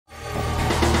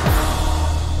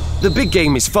The big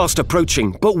game is fast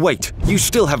approaching, but wait, you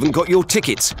still haven't got your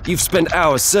tickets. You've spent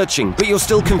hours searching, but you're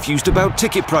still confused about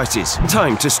ticket prices.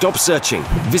 Time to stop searching.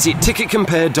 Visit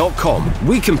ticketcompare.com.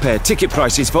 We compare ticket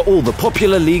prices for all the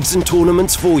popular leagues and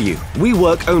tournaments for you. We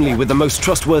work only with the most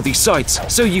trustworthy sites,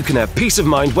 so you can have peace of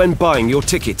mind when buying your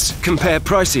tickets. Compare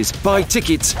prices, buy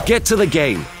tickets, get to the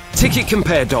game.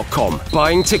 Ticketcompare.com.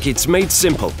 Buying tickets made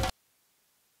simple.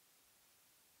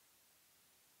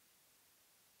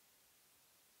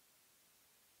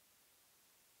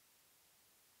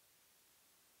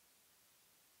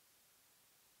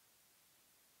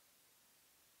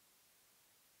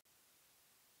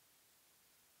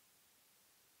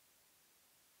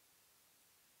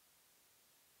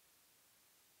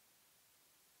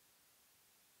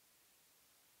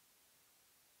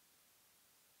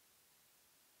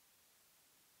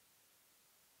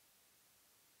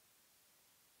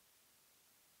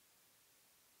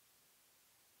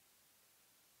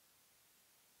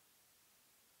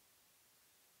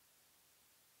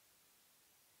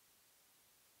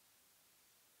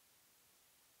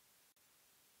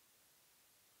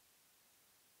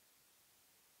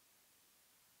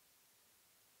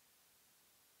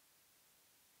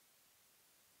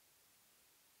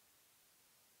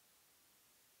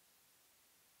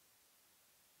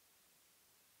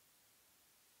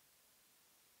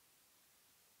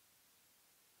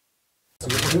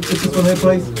 This one here,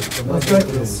 please. That's great.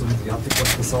 Last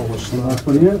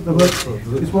one here.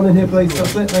 This one in here, please.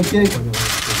 That's it. Thank you.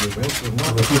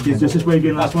 Thank you. Just this way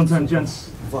again. Last one time, gents.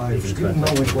 Just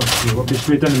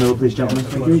straight down the middle, please, gentlemen.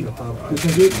 Thank you.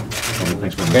 Thank you.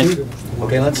 Thanks, man.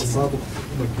 Okay, lads.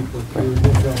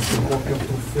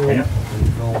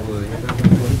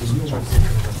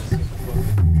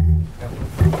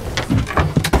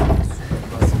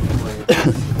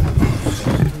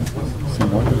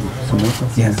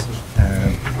 Yes.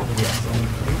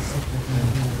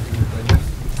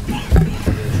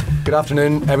 Good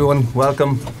afternoon, everyone.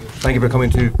 Welcome. Thank you for coming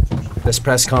to this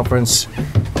press conference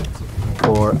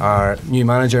for our new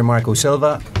manager, Marco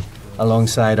Silva,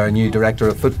 alongside our new director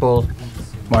of football,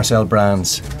 Marcel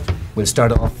Brands. We'll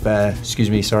start off.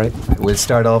 We'll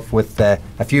start off with a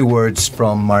few words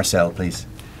from Marcel, please.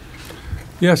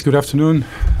 Yes. Good afternoon.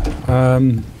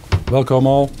 Welcome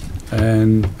all.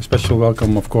 And a special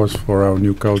welcome, of course, for our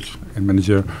new coach and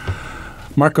manager,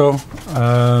 Marco.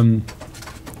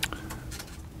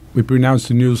 We pronounced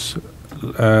the news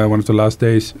one of the last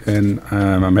days, and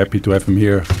I'm happy to have him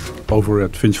here over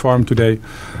at Finch Farm today.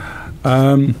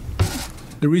 The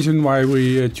reason why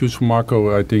we choose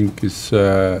Marco, I think, is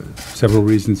several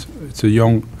reasons. It's a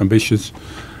young, ambitious,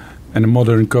 and a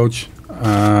modern coach.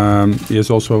 He has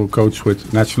also coached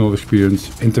with national experience,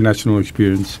 international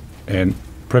experience, and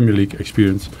Premier League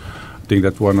experience. I think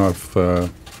that's one of the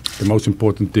most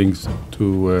important things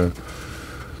to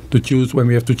choose when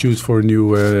we have to choose for a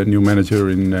new manager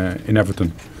in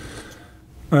Everton.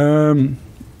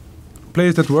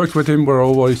 Players that worked with him were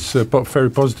always very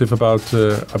positive about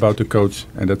the coach,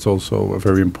 and that's also a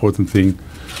very important thing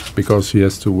because he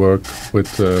has to work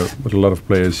with a lot of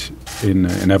players in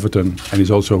Everton, and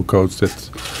he's also a coach that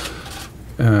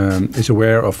is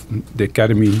aware of the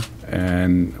academy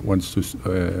and wants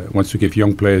to give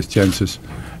young players chances,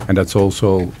 and that's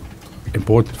also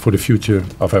important for the future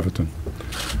of Everton.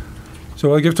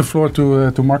 So I'll give the floor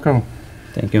to Marco.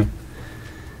 Thank you.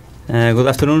 Good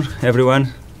afternoon,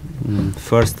 everyone.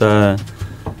 First, I'd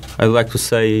like to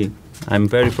say I'm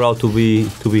very proud to be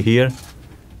here,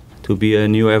 to be a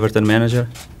new Everton manager.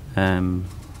 I'm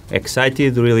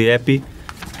excited, really happy,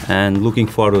 and looking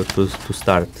forward to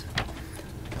start.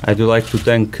 I would like to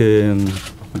thank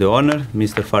the owner,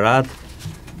 Mr. Farad,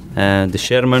 and the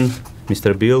chairman,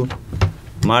 Mr. Bill,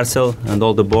 Marcel, and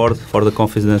all the board for the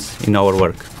confidence in our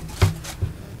work.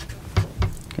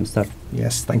 Can start.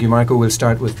 Yes, thank you, Marco. We'll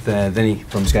start with Vinny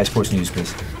from Sky Sports News,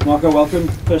 please. Marco, welcome.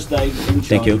 First day in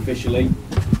charge officially.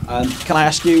 Can I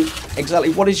ask you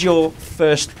exactly what is your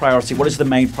first priority? What is the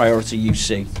main priority you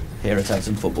see here at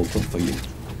Everton Football Club for you?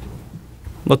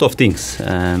 A lot of things.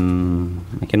 I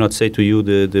cannot say to you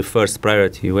the first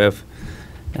priority. You have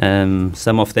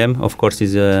some of them. Of course,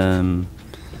 is an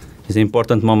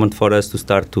important moment for us to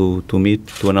start to meet,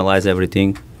 to analyze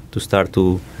everything, to start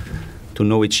to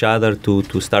know each other,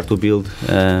 to start to build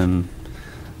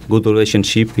good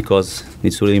relationship, because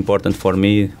it's really important for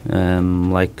me.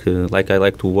 Like I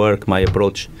like to work, my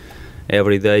approach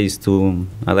every day is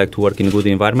I like to work in a good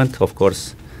environment. Of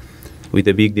course, with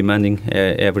a big demanding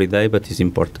every day, but it's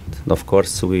important. Of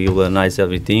course, we will analyze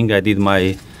everything. I did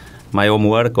my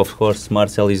homework. Of course,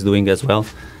 Marcel is doing as well.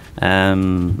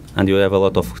 And you have a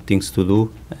lot of things to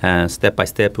do. Step by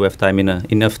step, we have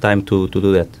enough time to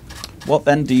do that. What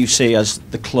then do you see as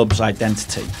the club's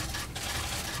identity?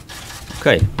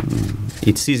 Okay,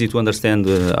 it's easy to understand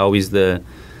how is the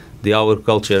our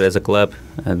culture as a club,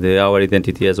 our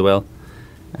identity as well.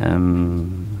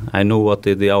 I know what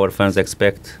our fans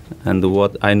expect, and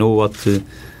I know what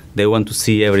they want to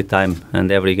see every time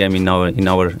and every game in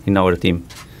our team.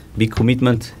 Big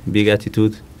commitment, big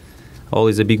attitude,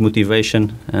 always a big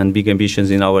motivation and big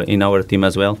ambitions in our team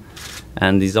as well.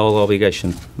 And it's all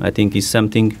obligation. I think it's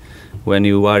something when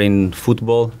you are in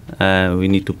football, we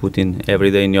need to put in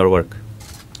every day in your work.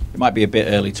 It might be a bit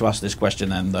early to ask this question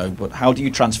then, though, but how do you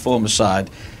transform a side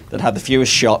that had the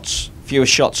fewest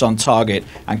shots on target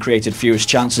and created fewest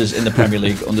chances in the Premier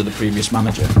League under the previous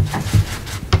manager?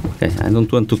 Okay, I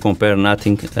don't want to compare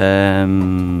nothing.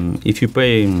 If you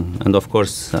pay, and of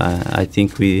course, I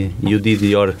think you did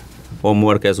your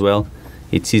homework as well.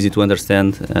 It's easy to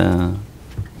understand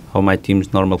how my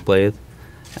team's normal played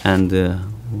and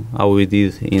how we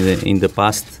did in the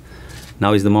past.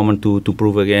 Now is the moment to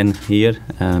prove again here.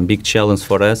 Big challenge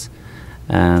for us,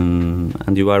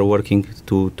 and you are working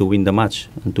to win the match.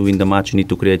 And to win the match, you need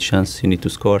to create chance, you need to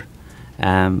score,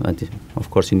 and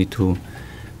of course you need to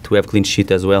have clean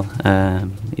sheet as well,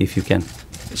 if you can.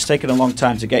 It's taken a long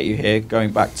time to get you here,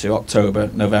 going back to October,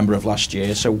 November of last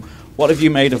year. So what have you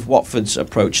made of Watford's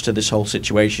approach to this whole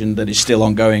situation that is still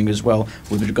ongoing as well,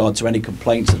 with regard to any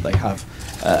complaints that they have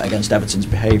against Everton's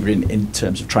behaviour in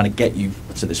terms of trying to get you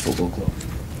to this football club?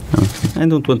 I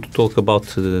don't want to talk about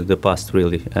the past,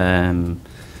 really.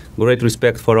 Great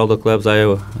respect for all the clubs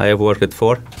I have worked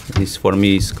for. This for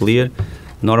me is clear.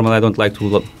 Normally I don't like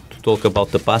to talk about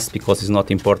the past because it's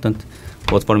not important.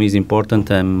 What for me is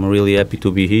important, I'm really happy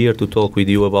to be here to talk with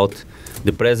you about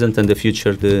the present and the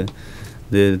future, the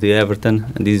Everton,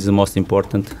 and this is the most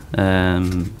important,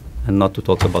 and not to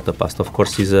talk about the past. Of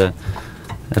course, it's a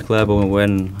club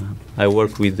when I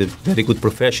work with very good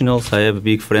professionals. I have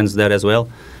big friends there as well,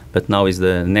 but now is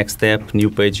the next step,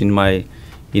 new page in my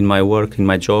work, in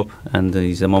my job, and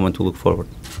it's a moment to look forward.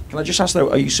 Can I just ask though,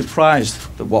 are you surprised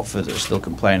that Watford are still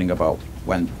complaining about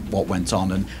what went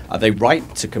on, and are they right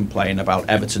to complain about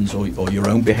Everton's or your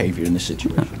own behaviour in this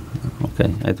situation?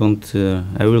 Okay,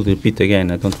 I will repeat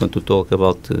again, I don't want to talk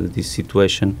about this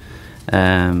situation.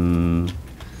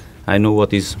 I know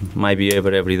what is my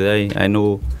behaviour every day. I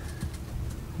know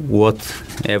what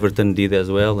Everton did as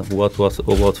well, what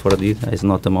Watford did. It's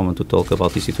not a moment to talk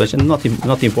about this situation. Not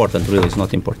important, really, it's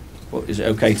not important. Well, is it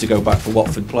okay to go back for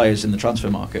Watford players in the transfer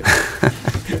market?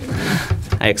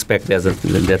 I expect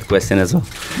that question as well.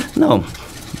 No,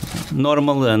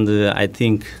 normal, and I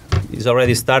think it's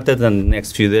already started, and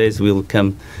next few days will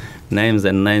come names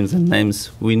and names and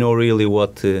names. We know really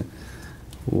what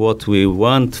we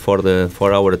want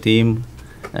for our team,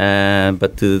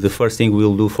 but the first thing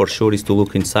we'll do for sure is to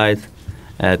look inside,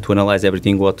 to analyze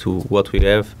everything what we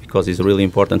have, because it's really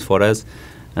important for us,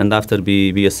 and after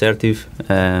be assertive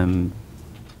and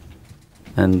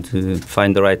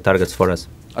find the right targets for us.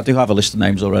 I do have a list of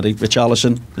names already.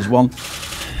 Richarlison is one.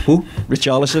 Who?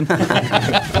 Richarlison.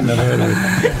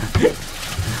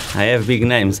 I have big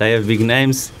names.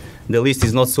 The list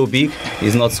is not so big.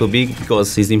 It's not so big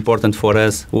because it's important for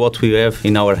us. What we have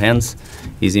in our hands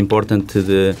is important to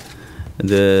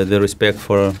the respect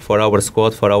for our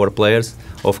squad, for our players.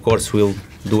 Of course, we'll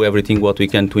do everything what we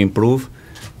can to improve,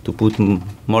 to put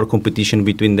more competition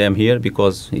between them here,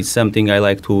 because it's something I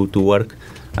like to work.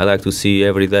 I like to see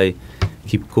every day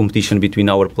keep competition between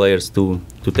our players to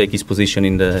take his position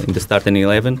in the starting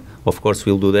 11. Of course,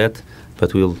 we'll do that,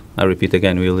 but I repeat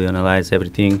again, we'll analyze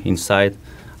everything inside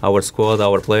our squad,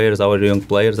 our players, our young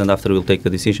players, and after we'll take the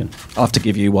decision. I'll have to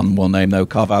give you one more name though,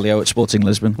 Carvalho at Sporting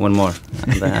Lisbon. One more.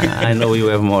 And, I know you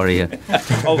have more here.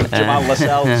 Oh, Jamal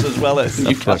Lascelles as well at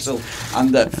Newcastle.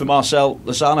 And for Marcel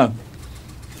Lozano,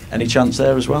 any chance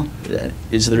there as well?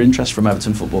 Is there interest from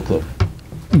Everton Football Club?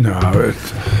 No,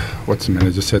 what the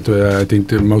manager said, I think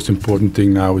the most important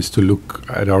thing now is to look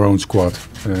at our own squad.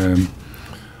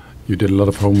 You did a lot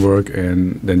of homework,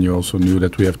 and then you also knew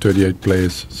that we have 38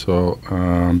 players, so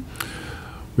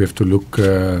we have to look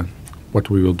what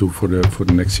we will do for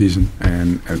the next season.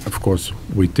 And of course,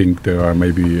 we think there are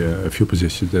maybe a few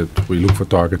positions that we look for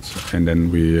targets, and then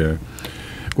we're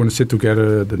going to sit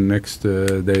together the next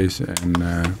days and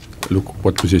look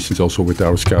what positions also with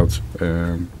our scouts.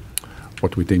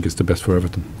 What we think is the best for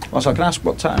Everton. Marcel, can I ask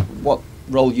what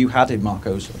role you had in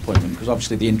Marco's appointment? Because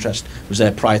obviously the interest was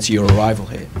there prior to your arrival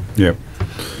here. Yeah.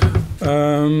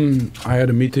 I had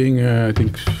a meeting, I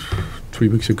think 3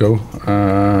 weeks ago,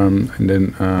 and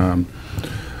then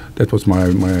that was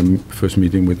my first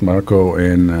meeting with Marco,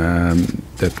 and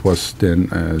that was then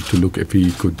to look if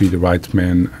he could be the right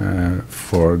man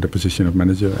for the position of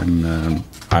manager, and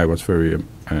I was very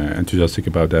enthusiastic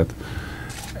about that.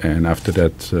 And after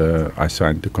that, I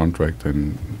signed the contract,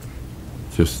 and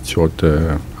just short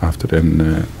after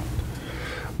then,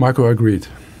 Marco agreed.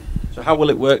 So how will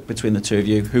it work between the two of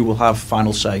you? Who will have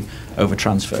final say over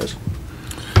transfers?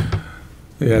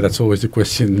 Yeah, that's always the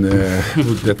question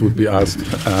that would be asked.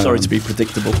 Sorry to be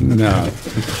predictable. No.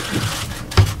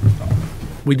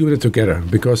 We do it together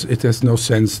because it has no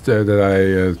sense that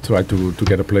I try to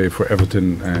get a player for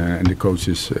Everton and the coach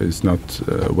is not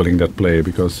willing that player,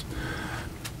 because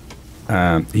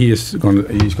he's going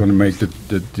to make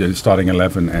the starting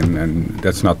 11, and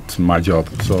that's not my job.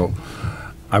 So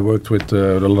I worked with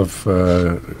a lot of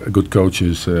good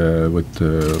coaches, with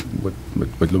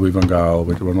Louis van Gaal,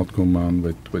 with Ronald Koeman,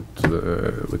 with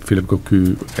Philippe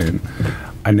Cocu, and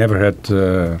I never had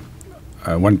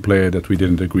one player that we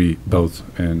didn't agree both,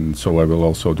 and so I will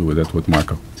also do that with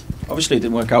Marco. Obviously, it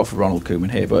didn't work out for Ronald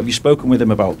Koeman here, but have you spoken with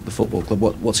him about the football club?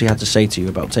 What's he had to say to you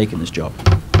about taking this job?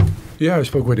 Yeah, I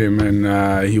spoke with him, and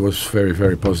he was very,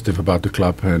 very positive about the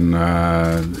club, and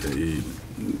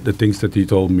the things that he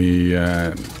told me,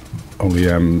 only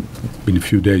been a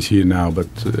few days here now, but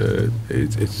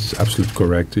it's absolutely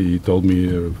correct. He told me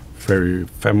a very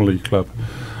family club,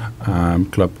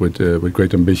 club with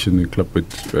great ambition, a club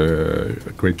with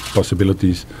great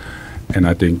possibilities, and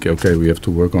I think, okay, we have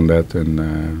to work on that, and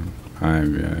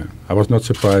I was not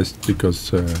surprised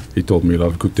because he told me a lot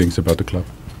of good things about the club.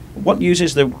 What news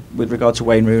is there with regard to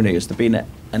Wayne Rooney? Has there been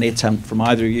any attempt from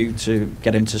either of you to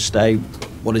get him to stay?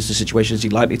 What is the situation? Is he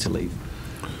likely to leave?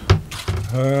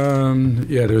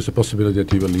 Yeah, there's a possibility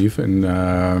that he will leave, and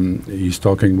he's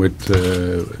talking with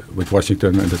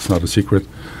Washington, and that's not a secret.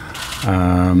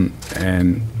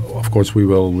 And of course, we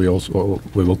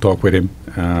will talk with him.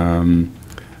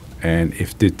 And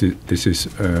if this is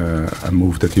a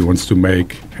move that he wants to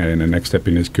make and a next step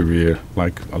in his career,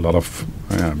 like a lot of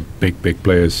big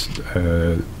players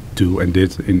do and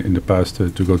did in the past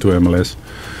to go to MLS,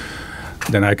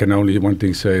 then I can only one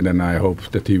thing say. Then I hope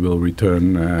that he will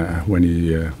return when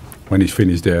he's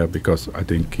finished there, because I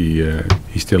think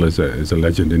he still is a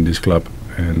legend in this club,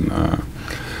 and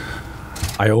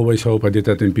I always hope I did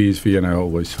that in PSV, and I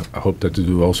always hope that to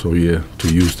do also here,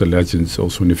 to use the legends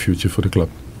also in the future for the club.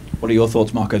 What are your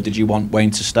thoughts, Marco? Did you want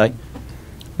Wayne to stay?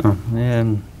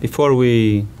 Before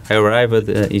I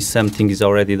arrived, something is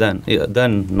already done.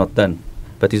 Not done,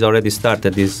 but it's already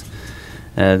started. This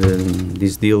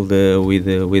deal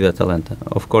with Atalanta.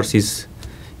 Of course, is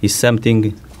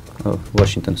something.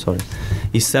 Washington, sorry.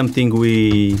 Is something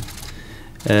we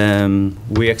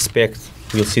expect.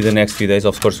 We'll see the next few days.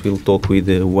 Of course, we'll talk with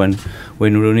Wayne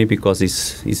Rooney, because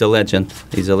he's a legend.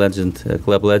 He's a legend, a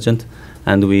club legend,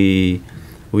 and we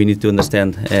need to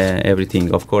understand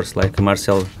everything. Of course, like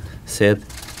Marcel said,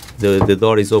 the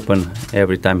door is open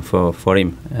every time for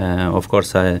him. Of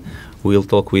course, we'll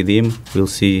talk with him. We'll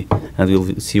see, and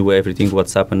we'll see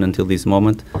what's happened until this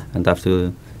moment, and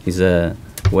after is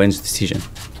Wayne's decision.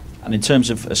 And in terms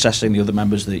of assessing the other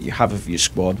members that you have of your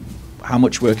squad, how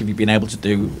much work have you been able to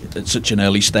do at such an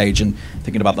early stage? And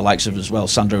thinking about the likes of as well,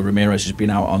 Sandro Ramirez has been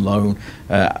out on loan,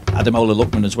 Ademola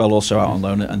Lookman as well, also out on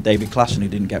loan, and David Klaassen, who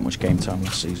didn't get much game time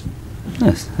last season.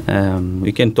 Yes,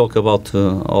 we can talk about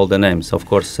all the names. Of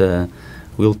course,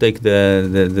 we'll take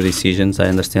the decisions. I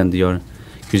understand your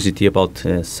curiosity about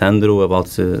Sandro, about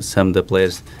some of the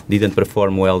players didn't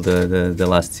perform well the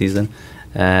last season.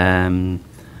 I'm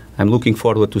looking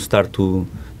forward to start to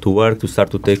work, to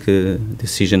start to take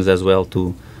decisions as well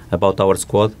about our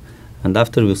squad, and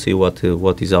after we'll see what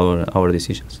is our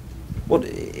decisions. What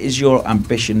is your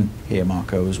ambition here,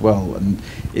 Marco, as well? And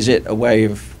is it a way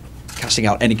of casting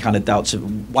out any kind of doubts?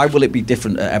 Why will it be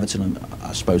different at Everton,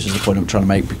 I suppose, is the point I'm trying to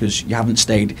make, because you haven't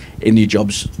stayed in your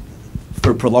jobs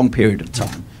for a prolonged period of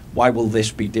time. Why will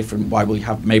this be different? Why will you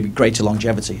have maybe greater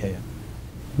longevity here?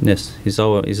 Yes,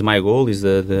 is my goal, is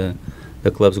the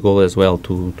club's goal as well,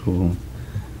 to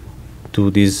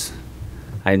this.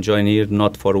 I join here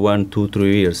not for 1, 2,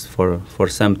 3 years, for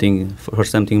something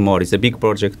more. It's a big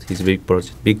project. It's a big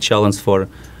project, big challenge for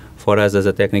us as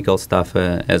a technical staff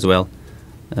as well.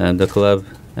 The club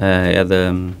had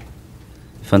a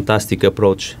fantastic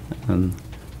approach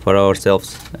for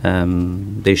ourselves.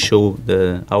 They show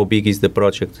how big is the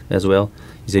project as well.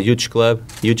 It's a huge club,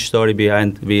 huge story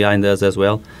behind us as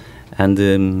well. And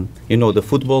the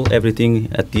football, everything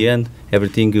at the end,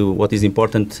 everything what is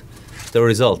important, the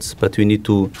results. But we need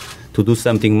to do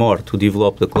something more, to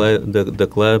develop the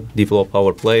club, develop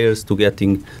our players, to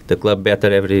getting the club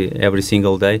better every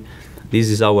single day. this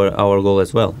is our goal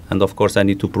as well. And of course, I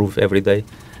need to prove every day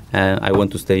I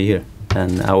want to stay here,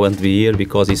 and I want to be here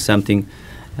because it's something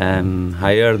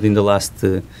I heard in the last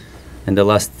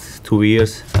 2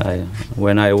 years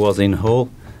when I was in Hull,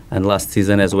 and last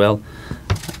season as well.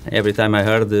 Every time I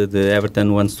heard the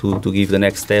Everton wants to give the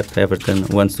next step, Everton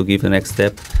wants to give the next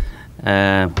step.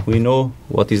 We know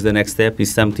what is the next step.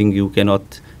 It's something you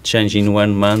cannot change in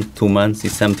 1 month, 2 months.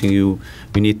 It's something you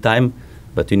need time,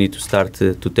 but you need to start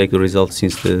to take the results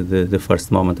since the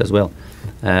first moment as well.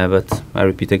 But I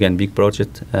repeat again, big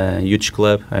project, huge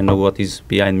club. I know what is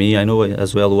behind me. I know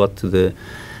as well what the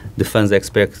fans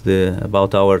expect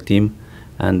about our team,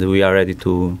 and we are ready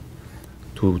to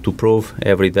prove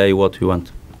every day what we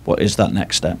want. What is that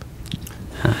next step?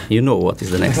 You know what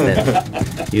is the next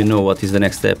step. You know what is the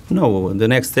next step. No, the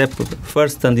next step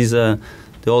first, and is the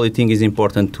only thing is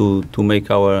important to make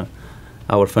our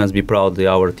fans be proud of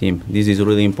our team. This is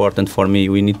really important for me.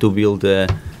 We need to build a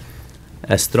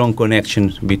strong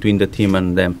connection between the team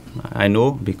and them. I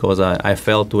know because I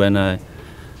felt when I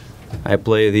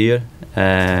played here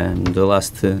the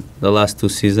last 2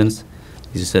 seasons.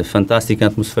 It's a fantastic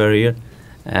atmosphere here.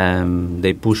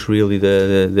 They push really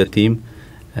the team.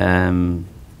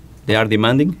 They are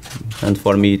demanding, and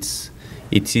for me it's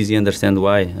easy to understand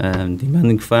why.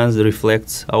 Demanding fans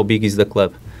reflects how big is the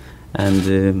club,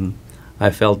 and I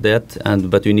felt that.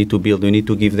 But we need to build. We need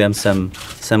to give them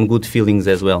some good feelings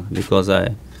as well, because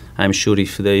I'm sure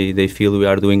if they feel we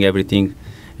are doing everything,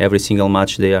 every single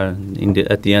match, they are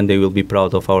at the end they will be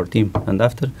proud of our team. And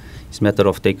after, it's a matter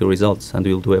of taking results, and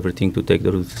we'll do everything to take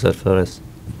the results for us.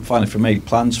 Finally, for me,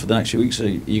 plans for the next few weeks. Are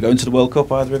you going to the World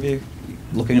Cup, either of you?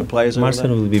 Looking at players? Marcel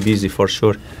will be busy for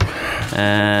sure,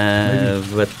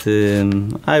 but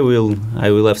I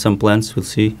will have some plans. We'll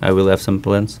see. I will have some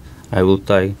plans. I will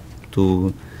try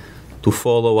to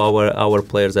follow our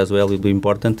players as well. It will be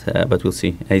important, but we'll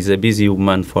see. He's a busy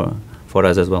man for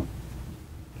us as well.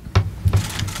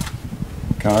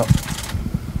 Carl.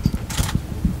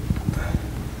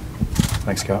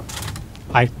 Thanks, Carl.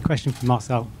 Hi, question for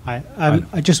Marcel.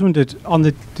 I just wondered, on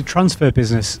the transfer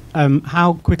business,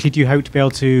 how quickly do you hope to be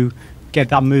able to get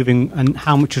that moving, and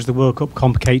how much does the World Cup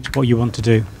complicate what you want to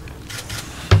do?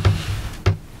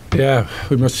 Yeah,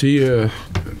 we must see.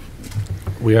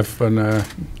 We have a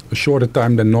shorter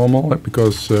time than normal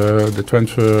because the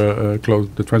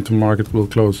transfer market will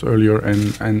close earlier,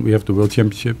 and we have the World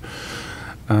Championship.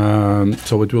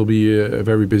 So it will be a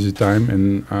very busy time,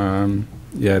 and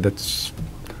that's.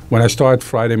 When I started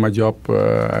Friday my job,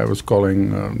 I was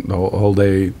calling the whole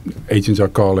day. Agents are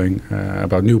calling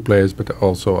about new players, but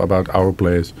also about our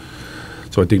players.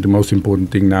 So I think the most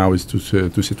important thing now is to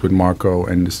sit with Marco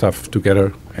and the staff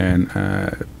together and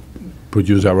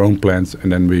produce our own plans,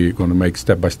 and then we're going to make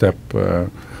step by step to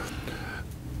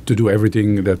do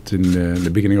everything that in the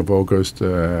beginning of August,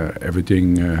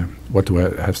 everything what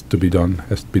has to be done.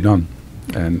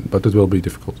 But it will be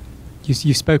difficult.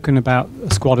 You've spoken about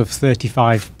a squad of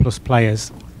 35 plus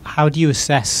players. How do you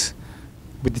assess,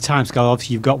 with the timescale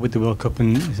obviously you've got with the World Cup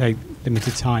and say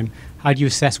limited time, how do you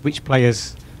assess which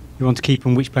players you want to keep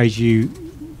and which players you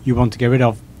want to get rid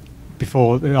of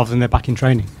before they're back in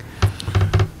training?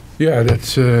 Yeah,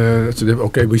 that's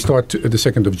okay. We start the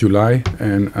 2nd of July,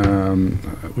 and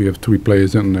we have 3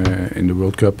 players in the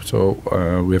World Cup. So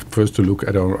we have first to look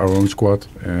at our own squad,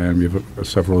 and we have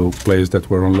several players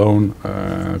that were on loan,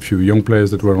 a few young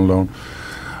players that were on loan,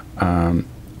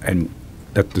 and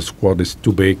that the squad is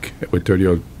too big with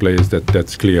 30 players.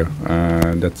 That's clear.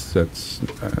 That's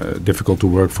difficult to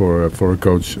work for a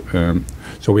coach.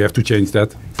 So we have to change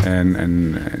that,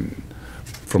 and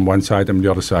from one side and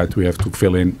the other side, we have to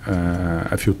fill in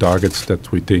a few targets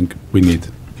that we think we need.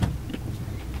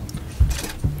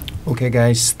 Okay,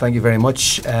 guys, thank you very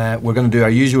much. We're going to do our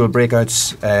usual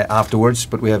breakouts afterwards,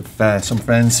 but we have some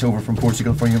friends over from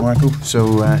Portugal for you, Marco. So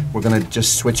we're going to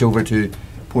just switch over to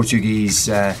Portuguese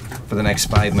for the next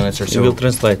 5 minutes or so. You will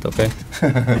translate, okay?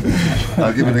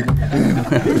 I'll give it a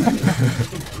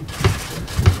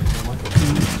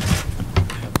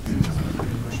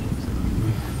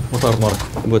Boa tarde,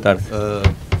 Marco. Boa tarde.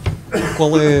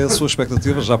 Qual é a sua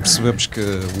expectativa? Já percebemos que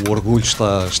o orgulho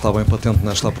está bem patente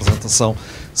nesta apresentação.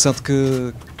 Sente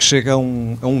que chega a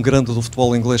um grande do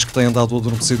futebol inglês que tem andado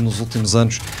adormecido nos últimos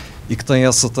anos e que tem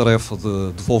essa tarefa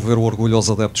de devolver o orgulho aos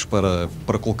adeptos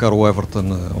para colocar o Everton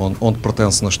onde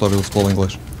pertence na história do futebol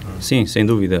inglês? Sim, sem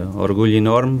dúvida. Orgulho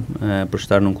enorme por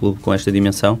estar num clube com esta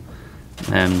dimensão.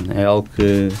 É algo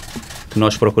que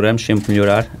nós procuramos sempre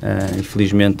melhorar e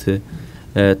felizmente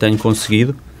tenho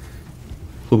conseguido.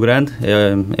 Clube grande,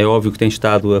 é óbvio que tem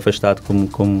estado afastado,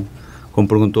 como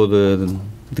perguntou,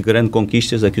 de grandes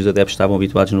conquistas a que os adeptos estavam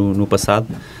habituados no passado.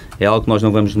 É algo que nós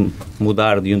não vamos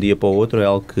mudar de um dia para o outro, é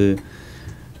algo que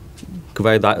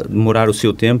vai demorar o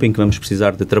seu tempo, em que vamos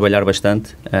precisar de trabalhar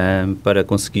bastante para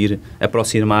conseguir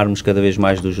aproximarmos cada vez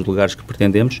mais dos lugares que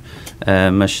pretendemos,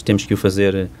 mas temos que o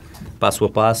fazer passo a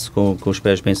passo, com os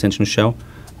pés bem assentes no chão,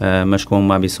 mas com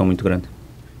uma ambição muito grande.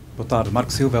 Boa tarde,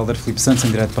 Marco Silva, Helder Filipe Santos, em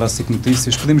direto para a SIC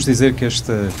Notícias. Podemos dizer que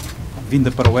esta vinda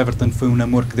para o Everton foi um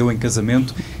namoro que deu em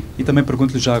casamento, e também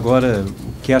pergunto-lhe já agora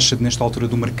o que acha nesta altura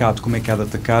do mercado, como é que há de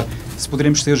atacar, se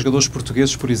poderemos ter jogadores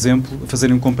portugueses, por exemplo, a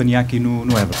fazerem companhia aqui no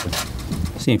Everton.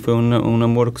 Sim, foi um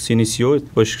namoro que se iniciou,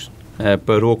 depois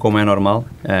parou, como é normal,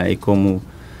 e como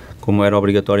era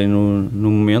obrigatório no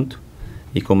momento,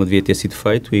 e como devia ter sido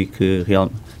feito, e que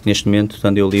neste momento,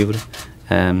 estando eu livre,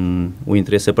 o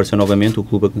interesse apareceu novamente, o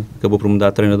clube acabou por mudar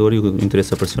de treinador e o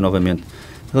interesse apareceu novamente.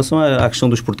 Em relação à questão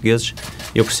dos portugueses,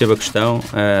 eu percebo a questão,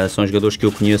 são jogadores que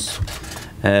eu conheço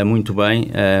muito bem,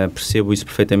 percebo isso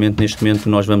perfeitamente. Neste momento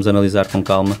nós vamos analisar com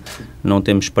calma, não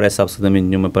temos pressa absolutamente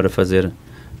nenhuma para fazer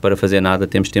nada,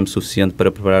 temos tempo suficiente para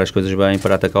preparar as coisas bem,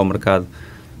 para atacar o mercado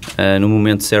no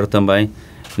momento certo também.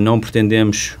 Não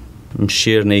pretendemos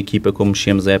mexer na equipa como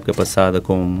mexemos a época passada,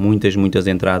 com muitas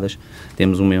entradas.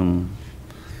 Temos um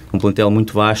plantel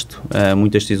muito vasto,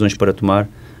 muitas decisões para tomar,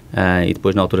 e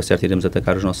depois na altura certa iremos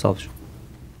atacar os nossos alvos.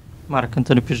 Marco,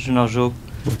 António Pires do Jornal Jogo.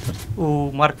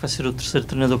 O Marco vai ser o terceiro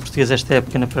treinador português esta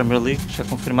época na Premier League, já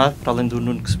confirmado, para além do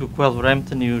Nuno que subiu com o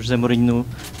Wolverhampton e o José Mourinho no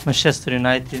Manchester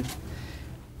United.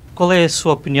 Qual é a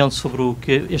sua opinião sobre o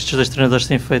que estes dois treinadores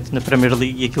têm feito na Premier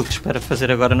League e aquilo que espera fazer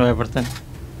agora no Everton?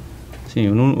 Sim,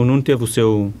 o Nuno teve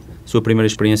sua primeira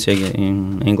experiência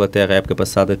em Inglaterra a época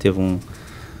passada, teve um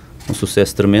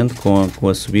sucesso tremendo com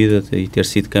a subida e ter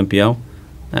sido campeão,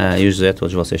 e o José,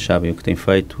 todos vocês sabem o que tem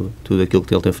feito, tudo aquilo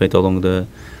que ele tem feito ao longo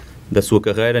da sua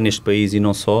carreira neste país e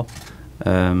não só,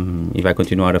 e vai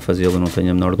continuar a fazê-lo, não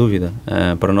tenho a menor dúvida.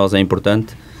 Para nós é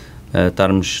importante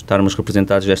estarmos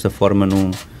representados desta forma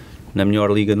na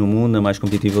melhor liga do mundo, na mais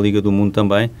competitiva liga do mundo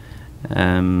também,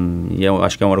 e eu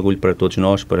acho que é um orgulho para todos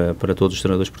nós, para todos os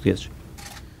treinadores portugueses.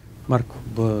 Marco,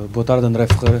 boa tarde, André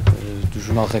Ferreira, do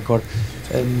Jornal Record.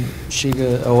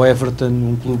 Chega ao Everton,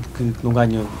 um clube que não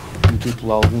ganha um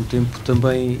título há algum tempo.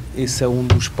 Também esse é um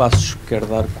dos passos que quer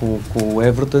dar com o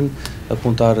Everton,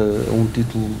 apontar a um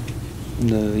título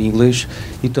em inglês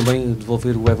e também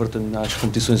devolver o Everton às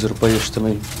competições europeias,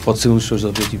 também pode ser um dos seus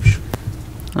objetivos.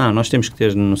 Nós temos que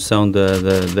ter noção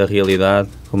da realidade.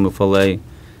 Como eu falei,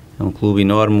 é um clube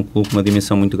enorme, um clube com uma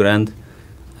dimensão muito grande,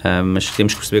 mas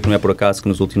temos que perceber que não é por acaso que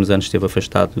nos últimos anos esteve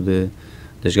afastado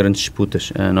das grandes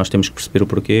disputas. Nós temos que perceber o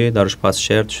porquê, dar os passos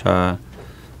certos. Há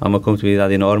uma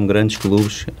competitividade enorme, grandes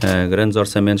clubes, grandes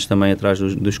orçamentos também atrás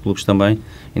dos clubes também,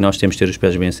 e nós temos que ter os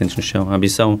pés bem assentes no chão. A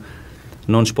ambição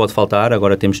não nos pode faltar,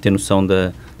 agora temos que ter noção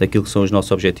daquilo que são os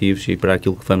nossos objetivos e para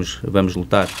aquilo que vamos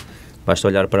lutar. Basta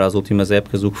olhar para as últimas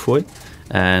épocas o que foi.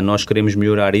 Nós queremos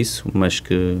melhorar isso, mas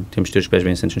que temos que ter os pés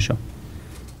bem assentes no chão.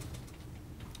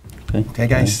 Okay,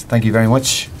 guys, thank you very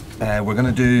much. We're going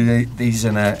to do these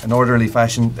in an orderly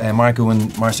fashion. Marco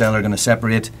and Marcel are going to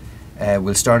separate.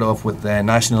 We'll start off with the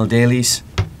national dailies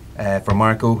for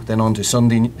Marco, then on to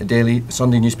Sunday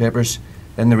newspapers,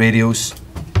 then the radios,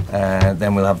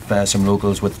 then we'll have some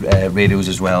locals with radios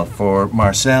as well. For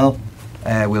Marcel,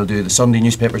 we'll do the Sunday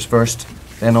newspapers first,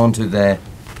 then on to the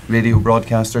radio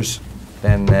broadcasters,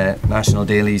 then national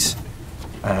dailies,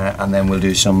 and then we'll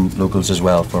do some locals as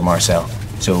well for Marcel.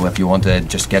 So if you want to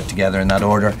just get together in that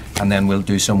order, and then we'll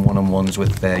do some one-on-ones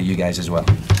with you guys as well.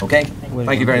 Okay?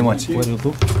 Thank you very much.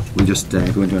 We'll just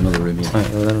go into another room here. All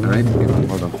right?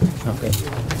 Hold on. Okay.